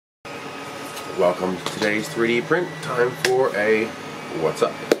Welcome to today's 3D print. Time for a what's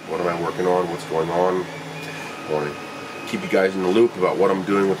up? What am I working on? What's going on? I want to keep you guys in the loop about what I'm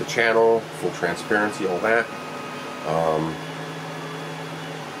doing with the channel, full transparency, all that.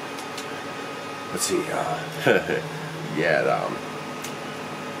 Let's see.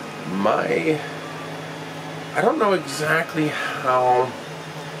 I don't know exactly how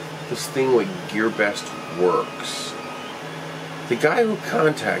this thing with Gearbest works. The guy who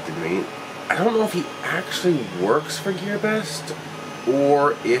contacted me, I don't know if he actually works for Gearbest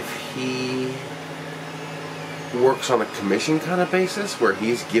or if he works on a commission kind of basis where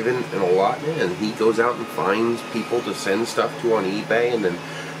he's given an allotment and he goes out and finds people to send stuff to on eBay, and then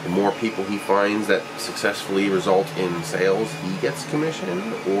the more people he finds that successfully result in sales, he gets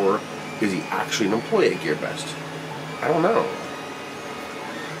commission, or is he actually an employee at Gearbest? I don't know.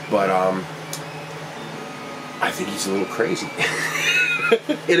 But I think he's a little crazy.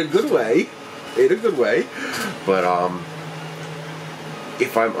 In a good way. In a good way. But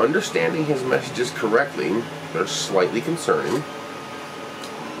if I'm understanding his messages correctly, they're slightly concerning.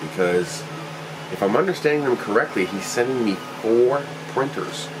 Because if I'm understanding them correctly, he's sending me 4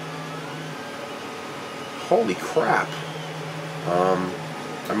 printers. Holy crap.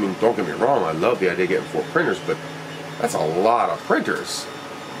 I mean, don't get me wrong, I love the idea of getting 4 printers, but that's a lot of printers.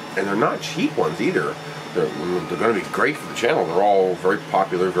 And they're not cheap ones either. They're going to be great for the channel. They're all very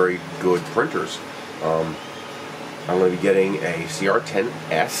popular, very good printers. I'm going to be getting a CR-10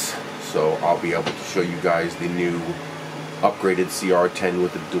 S, so I'll be able to show you guys the new upgraded CR-10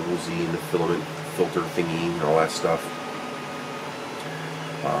 with the dual Z and the filament filter thingy and all that stuff.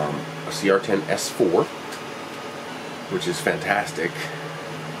 A CR-10 S4, which is fantastic.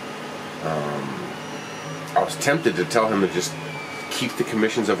 I was tempted to tell him to just keep the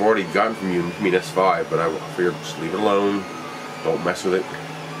commissions I've already gotten from you and give me an S5, but I figured just leave it alone, don't mess with it.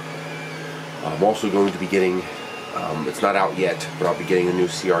 I'm also going to be getting, it's not out yet, but I'll be getting a new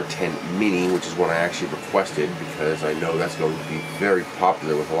CR-10 Mini, which is one I actually requested because I know that's going to be very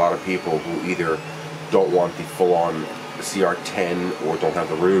popular with a lot of people who either don't want the full-on CR-10 or don't have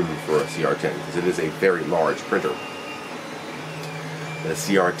the room for a CR-10, because it is a very large printer. The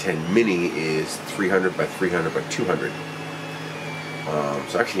CR-10 Mini is 300 by 300 by 200.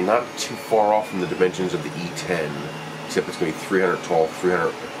 So actually not too far off from the dimensions of the E10, except it's going to be 300 tall,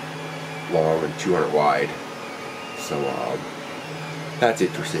 300 long, and 200 wide. So that's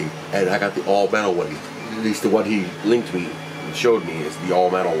interesting. And I got the all-metal one. At least the one he linked me and showed me is the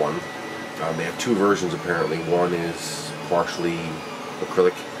all-metal one. They have 2 versions apparently. One is partially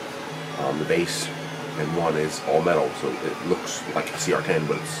acrylic, the base, and one is all-metal. So it looks like a CR-10,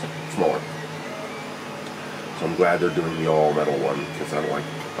 but it's smaller. So I'm glad they're doing the all-metal one, because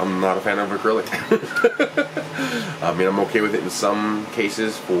I'm not a fan of acrylic. I mean, I'm okay with it in some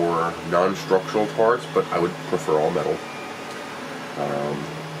cases for non-structural parts, but I would prefer all-metal.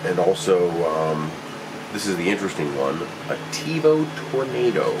 And also, this is the interesting one, a Tivo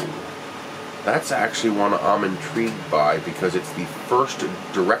Tornado. That's actually one I'm intrigued by because it's the first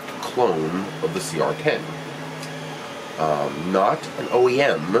direct clone of the CR-10. Not an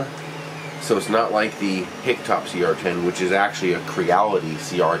OEM. So it's not like the Hicctop CR-10, which is actually a Creality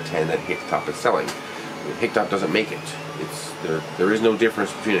CR-10 that Hicctop is selling. Hicctop doesn't make it. There is no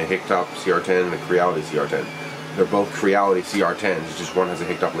difference between a Hicctop CR-10 and a Creality CR-10. They're both Creality CR-10s, it's just one has a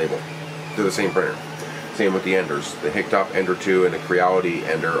Hicctop label. They're the same printer. Same with the Enders. The Hicctop Ender 2 and the Creality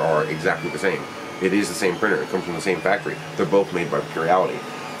Ender are exactly the same. It is the same printer. It comes from the same factory. They're both made by Creality.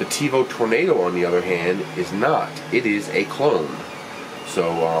 The Tivo Tornado, on the other hand, is not. It is a clone.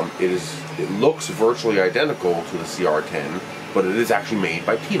 So it looks virtually identical to the CR-10, but it is actually made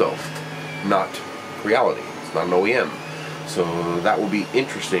by Tivo, not Creality. It's not an OEM. So that will be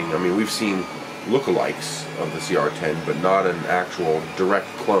interesting. I mean, we've seen lookalikes of the CR-10, but not an actual direct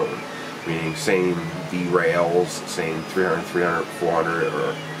clone, meaning same V-rails, same 300, 300, 400,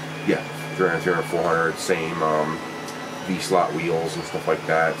 or yeah, 300, 300, 400, same V-slot wheels and stuff like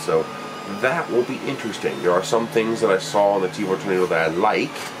that. So that will be interesting. There are some things that I saw on the Tivo Tornado that I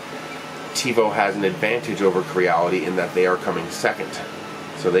like. Tivo has an advantage over Creality in that they are coming second.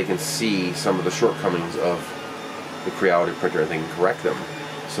 So they can see some of the shortcomings of the Creality printer and they can correct them.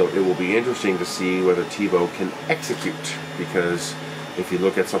 So it will be interesting to see whether Tivo can execute, because if you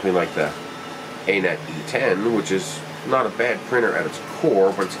look at something like the Anet E10, which is not a bad printer at its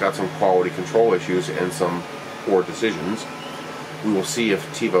core, but it's got some quality control issues and some poor decisions, we will see if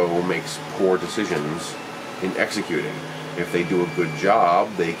Tivo makes poor decisions in executing. If they do a good job,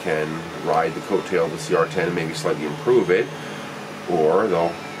 they can ride the coattail of the CR-10 and maybe slightly improve it, or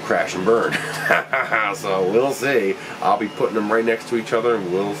they'll crash and burn. So we'll see. I'll be putting them right next to each other,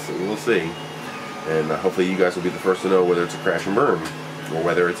 and we'll see. And hopefully you guys will be the first to know whether it's a crash and burn or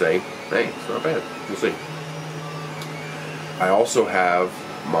whether it's a, hey, it's not bad. We'll see. I also have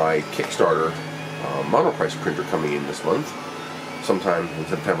my Kickstarter monoprice printer coming in this month. Sometime in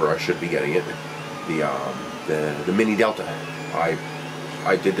September I should be getting it. The Mini Delta.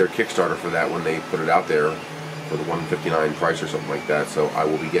 I did their Kickstarter for that when they put it out there for the $159 price or something like that, so I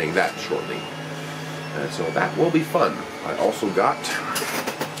will be getting that shortly. And so that will be fun. I also got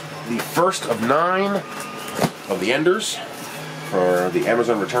the first of 9 of the Enders for the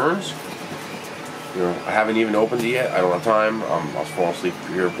Amazon returns. You know, I haven't even opened it yet. I don't have time. I'll fall asleep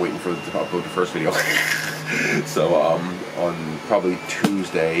here waiting for to upload the first video. So on probably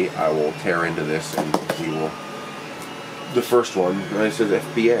Tuesday I will tear into this and we will. The first one, it says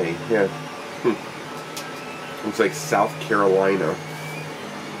FBA. Yeah. Looks like South Carolina.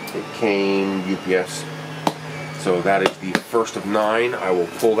 It came UPS. So that is the first of 9. I will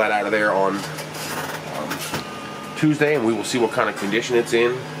pull that out of there on Tuesday, and we will see what kind of condition it's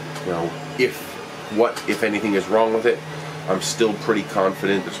in. You know, if anything is wrong with it. I'm still pretty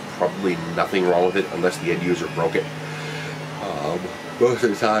confident there's probably nothing wrong with it unless the end user broke it. Most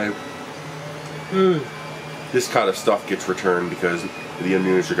of the time, this kind of stuff gets returned because the end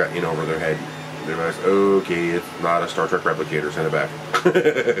user got in over their head. They realize, okay, it's not a Star Trek replicator, send it back.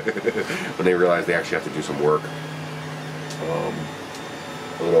 When they realize they actually have to do some work.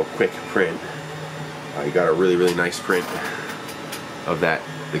 A little quick print. I got a really nice print of the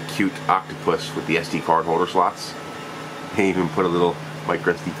cute octopus with the SD card holder slots. They even put a little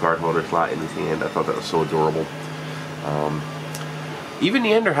micro SD card holder slot in his hand. I thought that was so adorable. Even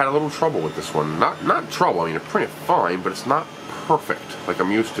the Ender had a little trouble with this one. Not trouble, I mean it printed fine, but it's not perfect like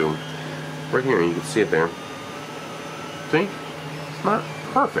I'm used to. Right here, you can see it there. See? It's not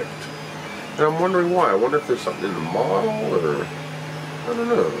perfect. And I'm wondering why. I wonder if there's something in the model, or I don't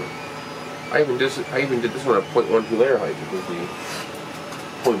know. I even did this one at 0.12 layer height, because the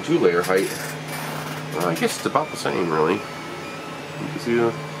 0.2 layer height, well, I guess it's about the same, really. You can see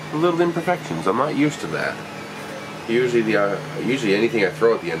the little imperfections. I'm not used to that. Usually anything I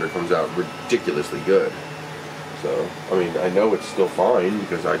throw at the Ender comes out ridiculously good. So, I mean, I know it's still fine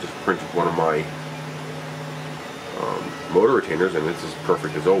because I just printed one of my motor retainers and it's as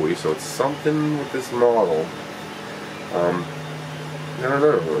perfect as always. So it's something with this model. I don't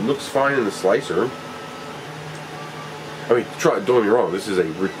know. It looks fine in the slicer. I mean, don't get me wrong. This is a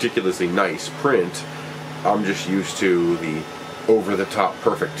ridiculously nice print. I'm just used to the over-the-top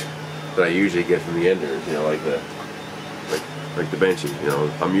perfect that I usually get from the Enders. You know, like the benches. You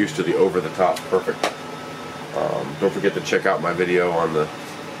know, I'm used to the over-the-top perfect. Don't forget to check out my video on the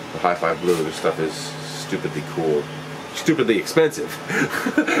Hi-Fi Blue. This stuff is stupidly cool. Stupidly expensive,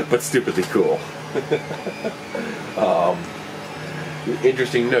 but stupidly cool.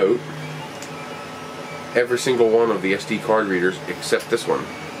 Interesting note, every single one of the SD card readers except this one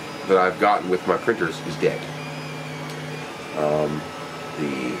that I've gotten with my printers is dead.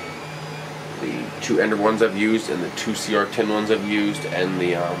 The 2 Ender ones I've used and the 2 CR-10 ones I've used and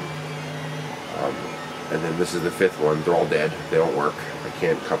the and then this is the 5th one. They're all dead. They don't work. I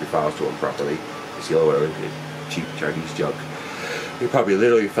can't copy files to them properly. It's yellow, whatever. Cheap Chinese junk. They probably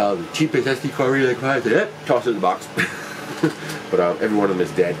literally found the cheapest SD card reader they could find. Said, toss it in the box. But every one of them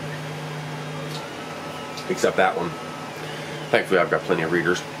is dead, except that one. Thankfully, I've got plenty of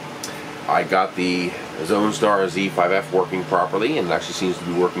readers. I got the Zone Star Z5F working properly, and it actually seems to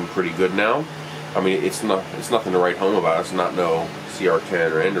be working pretty good now. I mean, it's nothing to write home about. It's not no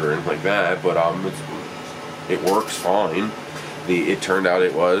CR-10 or Ender or anything like that, but it works fine. It turned out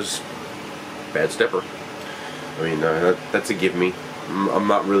it was bad stepper. I mean, that's a give me. I'm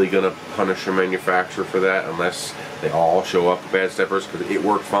not really going to punish a manufacturer for that unless they all show up with bad steppers, because it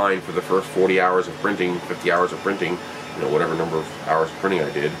worked fine for the first 40 hours of printing, 50 hours of printing, you know, whatever number of hours of printing I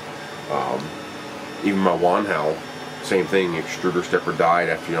did. Even my Wanhao, same thing, extruder stepper died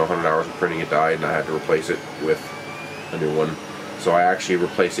after 100 hours of printing. It died, and I had to replace it with a new one. So I actually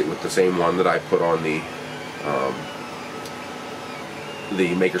replaced it with the same one that I put on the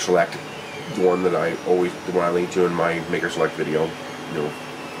Maker Select, the one that I link to in my Maker Select video,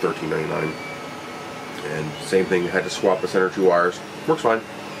 $13.99. And same thing, had to swap the center 2 wires. Works fine.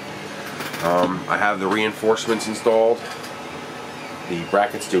 I have the reinforcements installed, the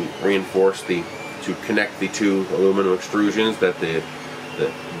brackets to reinforce to connect the 2 aluminum extrusions that the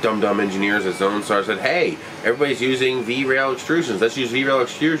dumb engineers at Zone Star said, hey, everybody's using V-rail extrusions, let's use V-rail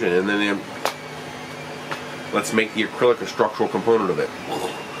extrusion, and then let's make the acrylic a structural component of it.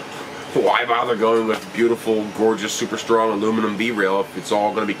 Why bother going with beautiful, gorgeous, super strong aluminum V-rail if it's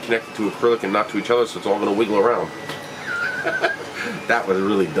all going to be connected to acrylic and not to each other, so it's all going to wiggle around? That was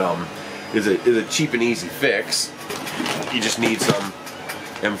really dumb. is a cheap and easy fix. You just need some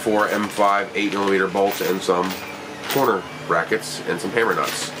M4, M5, 8mm bolts and some corner brackets and some hammer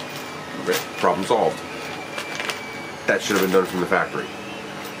nuts. Problem solved. That should have been done from the factory.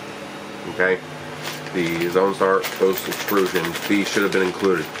 Okay? The Zone Start Post extrusions, these should have been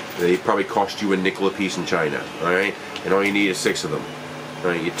included. They probably cost you a nickel a piece in China. Alright? And all you need is 6 of them.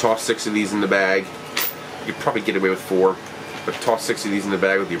 Alright? You toss 6 of these in the bag. You could probably get away with 4, but toss 6 of these in the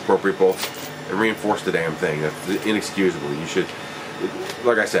bag with the appropriate bolts and reinforce the damn thing. That's inexcusable. You should,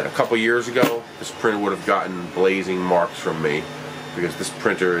 like I said, a couple years ago, this printer would have gotten blazing marks from me because this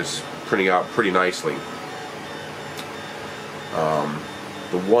printer is printing out pretty nicely.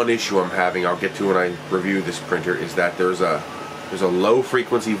 The one issue I'm having, I'll get to when I review this printer, is that there's a low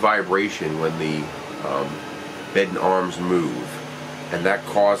frequency vibration when the bed and arms move, and that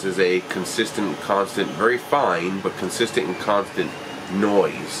causes a consistent, constant, very fine but consistent and constant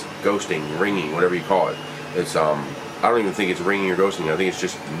noise, ghosting, ringing, whatever you call it. It's I don't even think it's ringing or ghosting. I think it's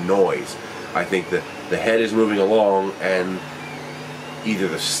just noise. I think that the head is moving along and either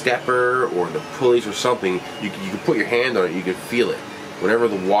the stepper or the pulleys or something, you can put your hand on it, you can feel it. Whenever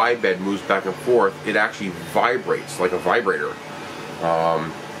the Y bed moves back and forth, it actually vibrates like a vibrator.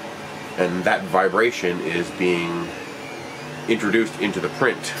 And that vibration is being introduced into the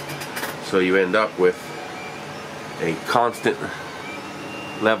print. So you end up with a constant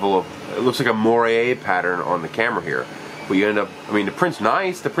level of, it looks like a moire pattern on the camera here. But you end up, I mean, the print's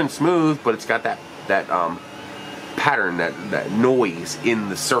nice, the print's smooth, but it's got that pattern, that noise in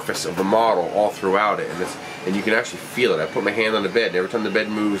the surface of the model all throughout it, and you can actually feel it. I put my hand on the bed, and every time the bed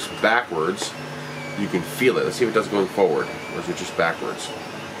moves backwards, you can feel it. Let's see if it does going forward, or is it just backwards?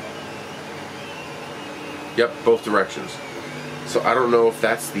 Yep, both directions. So I don't know if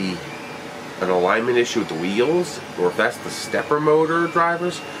that's an alignment issue with the wheels, or if that's the stepper motor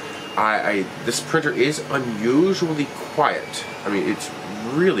drivers. This printer is unusually quiet. I mean, it's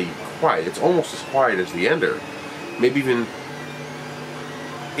really quiet. It's almost as quiet as the Ender. Maybe even,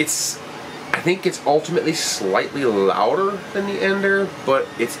 I think it's ultimately slightly louder than the Ender, but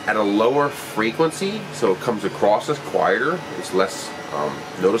it's at a lower frequency, so it comes across as quieter. It's less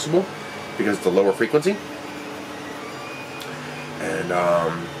noticeable because it's a lower frequency. And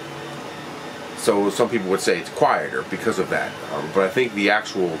so some people would say it's quieter because of that. But I think the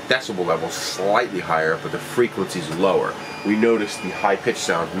actual decibel level is slightly higher, but the frequency is lower. We notice the high-pitched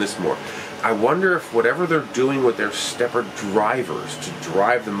sound in this more. I wonder if whatever they're doing with their stepper drivers to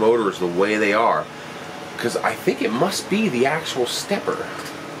drive the motors the way they are, because I think it must be the actual stepper.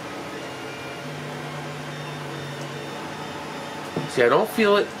 See, I don't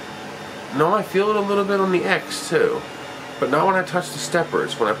feel it. No, I feel it a little bit on the X too, but not when I touch the stepper.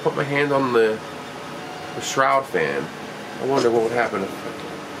 It's when I put my hand on the shroud fan. I wonder what would happen if,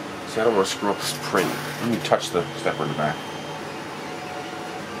 see, I don't want to screw up this print. Let me touch the stepper in the back.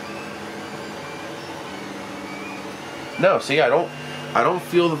 No, see, I don't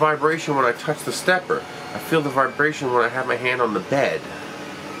feel the vibration when I touch the stepper. I feel the vibration when I have my hand on the bed.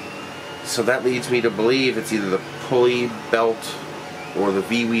 So that leads me to believe it's either the pulley belt or the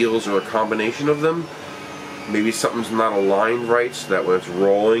V-wheels or a combination of them. Maybe something's not aligned right, so that when it's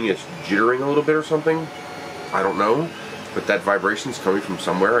rolling it's jittering a little bit or something. I don't know, but that vibration's coming from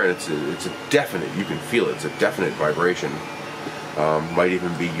somewhere, and it's a definite, you can feel it, it's a definite vibration. Might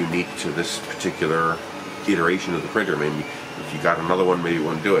even be unique to this particular iteration of the printer. Maybe if you got another one, maybe it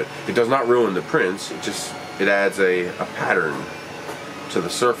wouldn't do it. It does not ruin the prints, it adds a pattern to the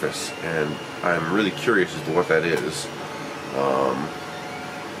surface, and I'm really curious as to what that is.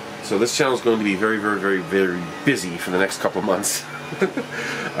 So this channel is going to be very, very, very, very busy for the next couple of months.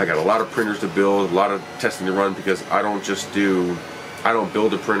 I got a lot of printers to build, a lot of testing to run, because I don't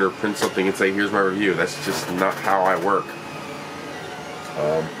build a printer, print something, and say, here's my review. That's just not how I work.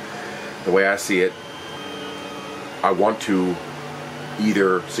 The way I see it, I want to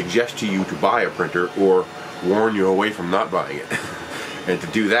either suggest to you to buy a printer or warn you away from not buying it. And to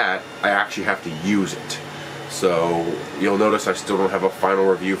do that, I actually have to use it. So you'll notice I still don't have a final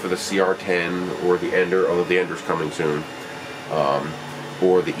review for the CR-10 or the Ender, although the Ender's coming soon,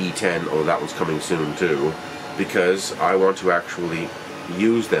 or the E10, although that one's coming soon too, because I want to actually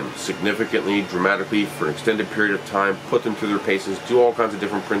use them significantly, dramatically, for an extended period of time, put them through their paces, do all kinds of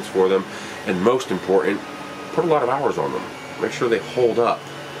different prints for them, and most important, put a lot of hours on them. Make sure they hold up.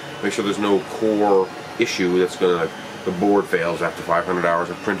 Make sure there's no core issue that's gonna, the board fails after 500 hours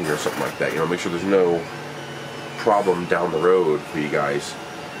of printing or something like that. You know, make sure there's no problem down the road for you guys.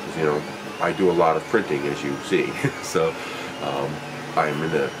 Because, you know, I do a lot of printing, as you see. So I'm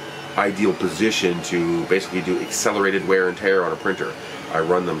in a ideal position to basically do accelerated wear and tear on a printer. I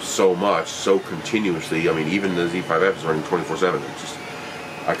run them so much, so continuously. I mean, even the Z5F is running 24/7. It's just,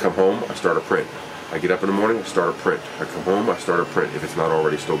 I come home, I start a print. I get up in the morning, I start a print. I come home, I start a print if it's not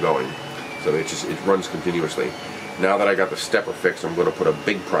already still going. So it runs continuously. Now that I got the stepper fixed, I'm going to put a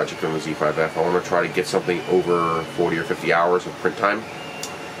big project on the Z5F. I want to try to get something over 40 or 50 hours of print time,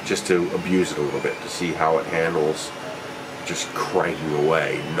 just to abuse it a little bit, to see how it handles just cranking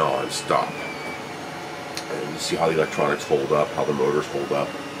away non-stop. And see how the electronics hold up, how the motors hold up,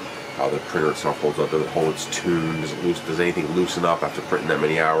 how the printer itself holds up, does it hold its tune, does anything loosen up after printing that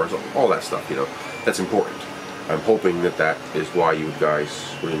many hours, all that stuff, you know, that's important. I'm hoping that that is why you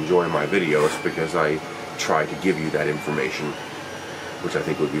guys would enjoy my videos, because I try to give you that information, which I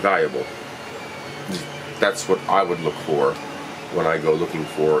think would be valuable. That's what I would look for when I go looking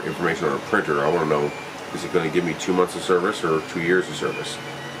for information on a printer. I want to know, is it going to give me 2 months of service or 2 years of service?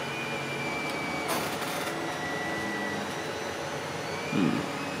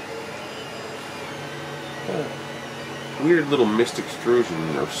 Weird little mist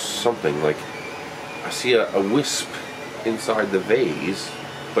extrusion or something. Like, I see a wisp inside the vase,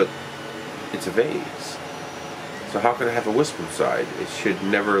 but it's a vase. So how can I have a wisp inside? It should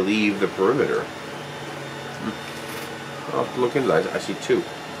never leave the perimeter. I'll have to look into that. I see two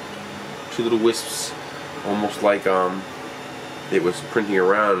little wisps, almost like it was printing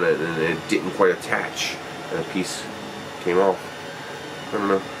around and it didn't quite attach, and a piece came off. I don't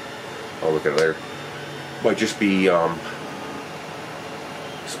know. I'll look at it later. Might just be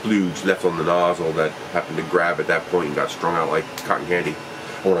splooge left on the nozzle that happened to grab at that point and got strung out like cotton candy.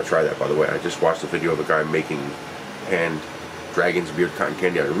 I want to try that, by the way. I just watched a video of a guy making hand dragon's beard cotton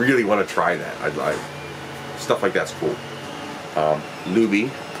candy. I really want to try that. Stuff like that's cool. Luby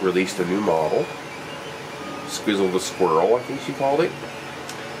released a new model. Squizzle the Squirrel, I think she called it.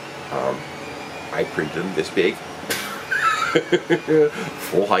 I printed them this big.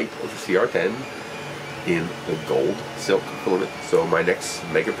 Full height of the CR-10 in the gold silk filament. So my next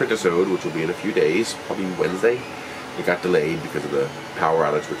mega print-episode, which will be in a few days, probably Wednesday, it got delayed because of the power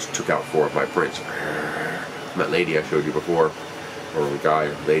outage, which took out 4 of my prints. And that lady I showed you before, or the guy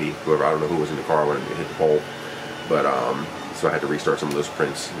or lady, whoever, I don't know who was in the car when it hit the pole, but so I had to restart some of those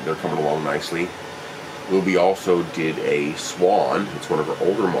prints. They're coming along nicely. Luby also did a Swan. It's one of her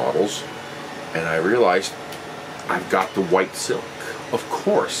older models, and I realized I've got the white silk. Of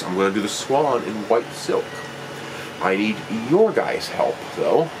course, I'm going to do the Swan in white silk. I need your guys' help,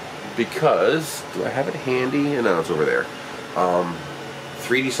 though, because, do I have it handy? No, it's over there.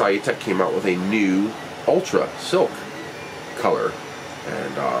 3D Solutech came out with a new Ultra Silk color,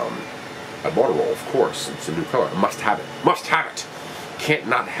 and I bought a roll, of course. It's a new color. I must have it. Must have it. Can't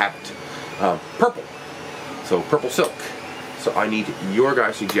not have it. Purple. So, purple silk. So I need your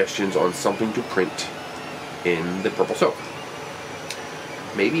guys' suggestions on something to print in the purple silk.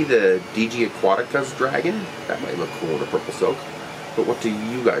 Maybe the DG Aquatica's dragon? That might look cool in the purple silk. But what do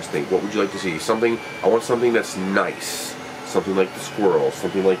you guys think? What would you like to see? I want something that's nice. Something like the squirrel,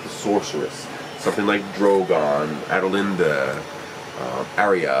 something like the sorceress, something like Drogon, Adelinda,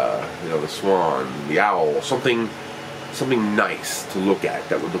 Arya, you know, the swan, the owl, something nice to look at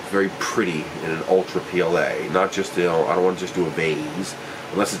that would look very pretty in an Ultra PLA. Not just, you know, I don't want to just do a vase.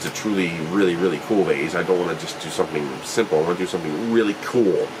 Unless it's a truly, really, really cool vase. I don't want to just do something simple. I want to do something really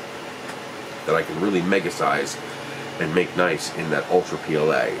cool that I can really mega size and make nice in that Ultra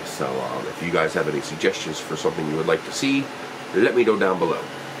PLA. So if you guys have any suggestions for something you would like to see, let me know down below.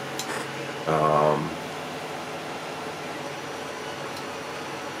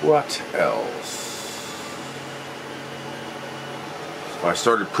 What else? So I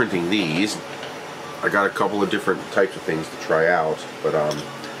started printing these. I got a couple of different types of things to try out, but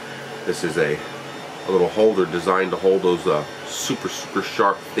this is a little holder designed to hold those super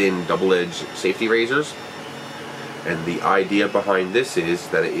sharp, thin, double-edged safety razors. And the idea behind this is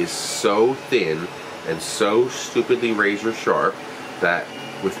that it is so thin and so stupidly razor sharp that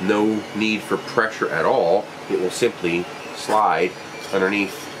with no need for pressure at all, it will simply slide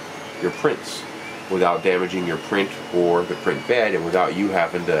underneath your prints without damaging your print or the print bed, and without you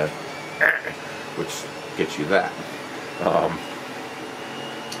having to, which gets you that.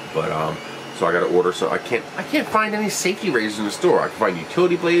 So I got to order. So I can't find any safety razors in the store. I can find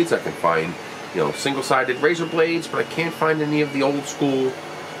utility blades. I can find, you know, single-sided razor blades, but I can't find any of the old school,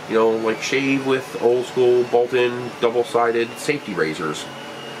 you know, like shave with old school bolt-in double-sided safety razors.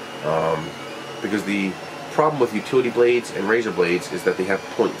 Because the problem with utility blades and razor blades is that they have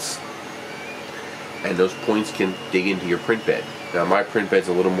points, and those points can dig into your print bed. Now my print bed's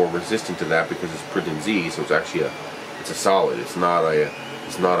a little more resistant to that because it's print in Z, so it's actually it's a solid. It's not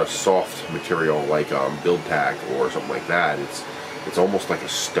It's not a soft material like build tack or something like that. It's almost like a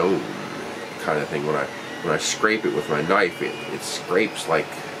stone kind of thing. When I scrape it with my knife, it scrapes like,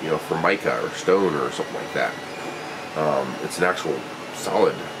 you know, Formica or stone or something like that. It's an actual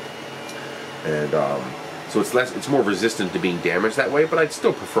solid, and so it's more resistant to being damaged that way. But I'd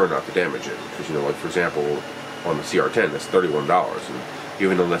still prefer not to damage it, because, you know, like for example, on the CR-10, that's $31, and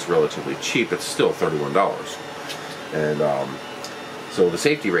even though that's relatively cheap, it's still $31. And so the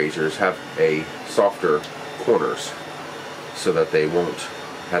safety razors have a softer corners, so that they won't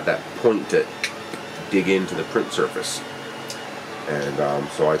have that point to dig into the print surface. And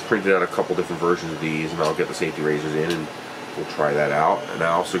so I printed out a couple different versions of these, and I'll get the safety razors in and we'll try that out. And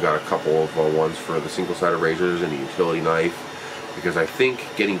I also got a couple of ones for the single-sided razors and the utility knife, because I think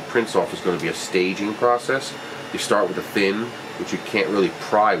getting prints off is going to be a staging process. You start with a thin, which you can't really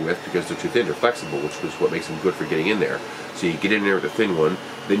pry with because they're too thin. They're flexible, which is what makes them good for getting in there. So you get in there with the thin one,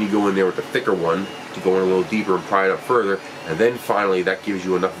 then you go in there with the thicker one to go in a little deeper and pry it up further, and then finally that gives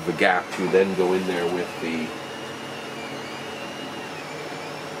you enough of a gap to then go in there with the...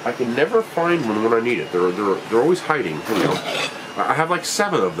 I can never find one when I need it. They're always hiding. You know, I have like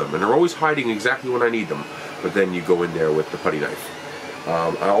 7 of them, and they're always hiding exactly when I need them. But then you go in there with the putty knife.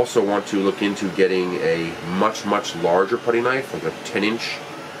 I also want to look into getting a much larger putty knife, like a 10-inch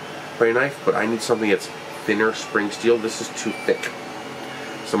putty knife. But I need something that's thinner spring steel. This is too thick.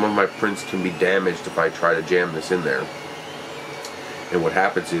 Some of my prints can be damaged if I try to jam this in there. And what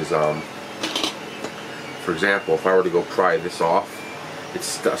happens is, for example, if I were to go pry this off,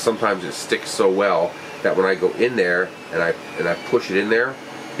 sometimes it sticks so well that when I go in there and I push it in there,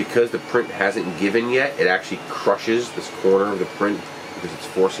 because the print hasn't given yet, it actually crushes this corner of the print because it's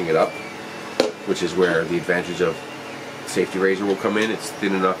forcing it up, which is where the advantage of safety razor will come in. It's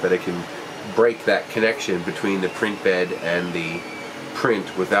thin enough that it can break that connection between the print bed and the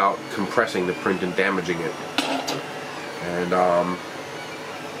print without compressing the print and damaging it. And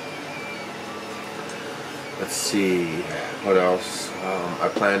let's see, what else? I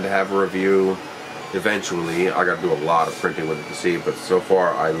plan to have a review eventually. I got to do a lot of printing with it to see, but so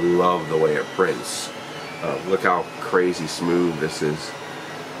far I love the way it prints. Look how crazy smooth this is.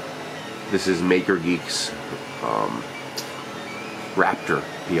 This is Maker Geek's Raptor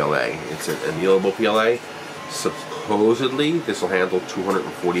PLA. It's an annealable PLA. Supposedly this will handle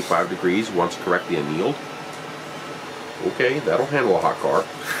 245 degrees once correctly annealed. Okay, that'll handle a hot car.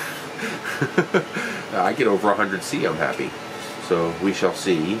 I get over 100°C, I'm happy. So we shall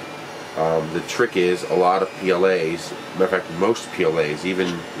see. The trick is, a lot of PLAs, matter of fact most PLAs, even,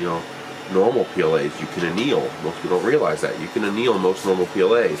 you know, normal PLAs, you can anneal. Most people don't realize that. You can anneal most normal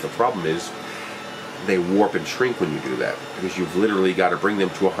PLAs. The problem is they warp and shrink when you do that, because you've literally got to bring them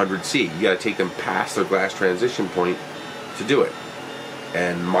to 100°C. You got to take them past their glass transition point to do it.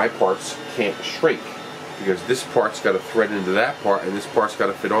 And my parts can't shrink, because this part's got to thread into that part, and this part's got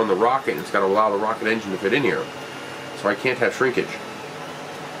to fit on the rocket, and it's got to allow the rocket engine to fit in here. So I can't have shrinkage.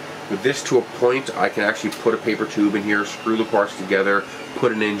 With this to a point, I can actually put a paper tube in here, screw the parts together,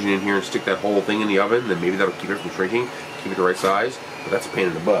 put an engine in here, and stick that whole thing in the oven. Then maybe that'll keep it from shrinking, keep it the right size, but that's a pain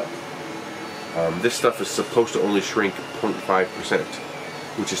in the butt. This stuff is supposed to only shrink 0.5%,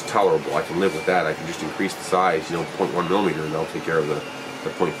 which is tolerable. I can live with that. I can just increase the size, you know, 0.1 millimeter, and that'll take care of the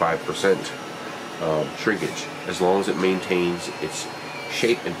 0.5% shrinkage, as long as it maintains its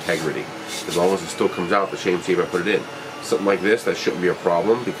shape integrity, as long as it still comes out the same shape I put it in. Something like this, that shouldn't be a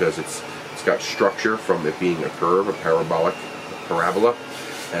problem, because it's got structure from it being a curve, a parabola,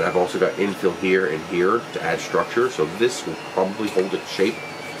 and I've also got infill here and here to add structure, so this will probably hold its shape.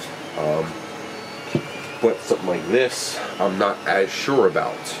 But something like this, I'm not as sure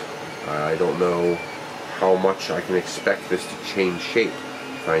about. I don't know how much I can expect this to change shape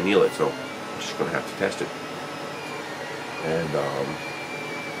if I anneal it, so I'm just going to have to test it. And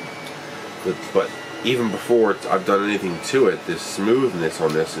but even before I've done anything to it, this smoothness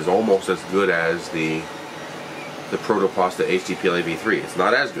on this is almost as good as the Protoplasta HD PLA V3. It's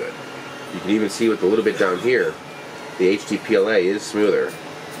not as good. You can even see with a little bit down here, the HD PLA is smoother,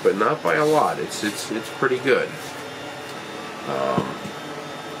 but not by a lot. It's pretty good.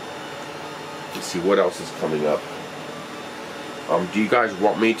 Let's see what else is coming up. Do you guys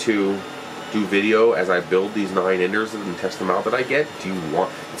want me to do video as I build these 9 enders and test them out that I get? Do you want?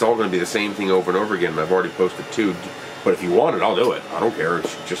 It's all going to be the same thing over and over again, and I've already posted 2. But if you want it, I'll do it. I don't care.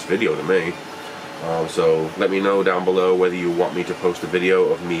 It's just video to me. So let me know down below whether you want me to post a video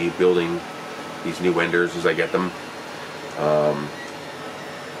of me building these new enders as I get them.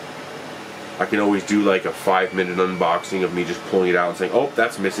 I can always do like a 5-minute unboxing of me just pulling it out and saying, oh,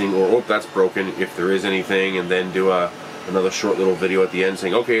 that's missing, or oh, that's broken, if there is anything, and then do a another short little video at the end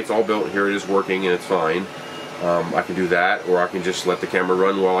saying, okay, it's all built, here it is working and it's fine. I can do that, or I can just let the camera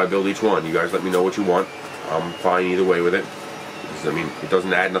run while I build each one. You guys let me know what you want. I'm fine either way with it. Because, I mean, it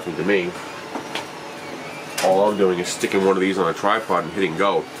doesn't add nothing to me. All I'm doing is sticking one of these on a tripod and hitting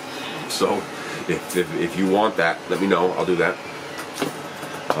go. So if you want that, let me know. I'll do that.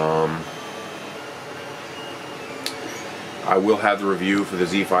 I will have the review for the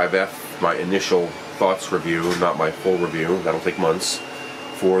Z5F, my initial thoughts review, not my full review. That'll take months,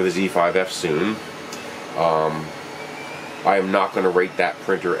 for the Z5F soon. I am not going to rate that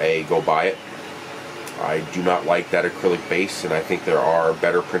printer A. Go buy it. I do not like that acrylic base, and I think there are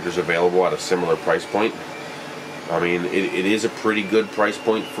better printers available at a similar price point. I mean, it is a pretty good price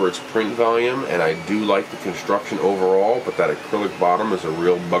point for its print volume, and I do like the construction overall, but that acrylic bottom is a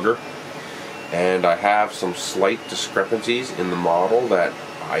real bugger. And I have some slight discrepancies in the model that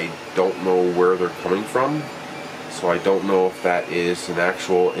I don't know where they're coming from. So I don't know if that is an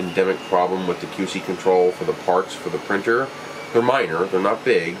actual endemic problem with the QC control for the parts for the printer. They're minor, they're not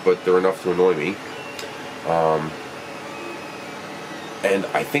big, but they're enough to annoy me. And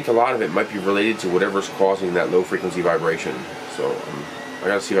I think a lot of it might be related to whatever's causing that low frequency vibration. So I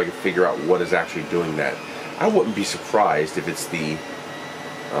gotta see if I can figure out what is actually doing that. I wouldn't be surprised if it's the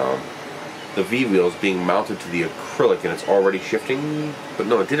V-wheels being mounted to the acrylic and it's already shifting, but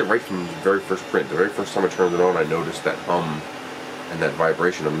no, it did it right from the very first print. The very first time I turned it on, I noticed that hum and that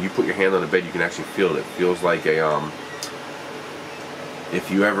vibration. I mean, you put your hand on the bed, you can actually feel it. It feels like a, if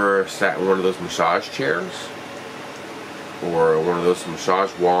you ever sat in one of those massage chairs, or one of those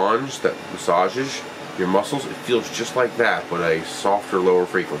massage wands that massages your muscles, it feels just like that, but a softer, lower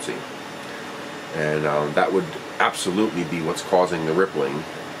frequency. And that would absolutely be what's causing the rippling.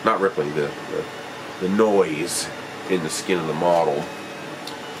 Not rippling, the noise in the skin of the model.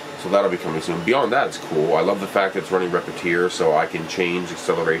 So that'll be coming soon. Beyond that, it's cool. I love the fact that it's running Repetier, so I can change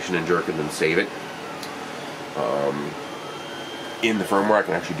acceleration and jerk and then save it. In the firmware, I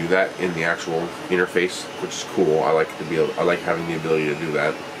can actually do that in the actual interface, which is cool. I like having the ability to do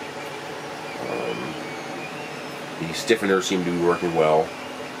that. The stiffeners seem to be working well.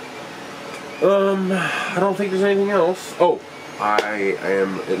 I don't think there's anything else. Oh.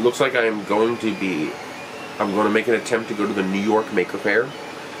 It looks like I'm going to make an attempt to go to the New York Maker Faire.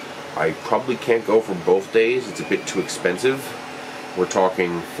 I probably can't go for both days. It's a bit too expensive. We're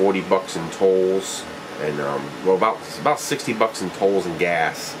talking 40 bucks in tolls, and well, about 60 bucks in tolls and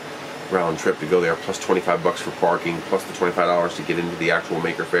gas round trip to go there, plus 25 bucks for parking, plus the $25 to get into the actual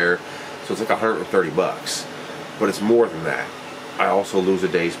Maker Faire. So it's like 130 bucks. But it's more than that. I also lose a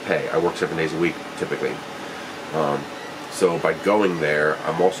day's pay. I work 7 days a week typically. So by going there,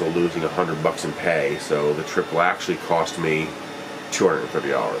 I'm also losing 100 bucks in pay, so the trip will actually cost me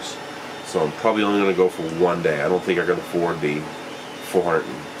 $230. So I'm probably only going to go for one day. I don't think I can afford the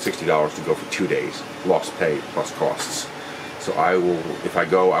 $460 to go for 2 days. Lost pay plus costs. So I will, if I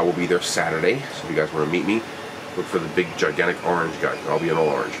go, I will be there Saturday. So if you guys want to meet me, look for the big gigantic orange guy. I'll be in all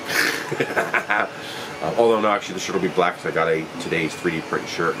orange. Although no, actually the shirt will be black because I got today's 3D print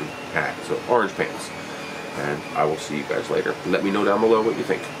shirt and hat. So orange pants. And I will see you guys later. Let me know down below what you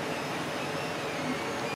think.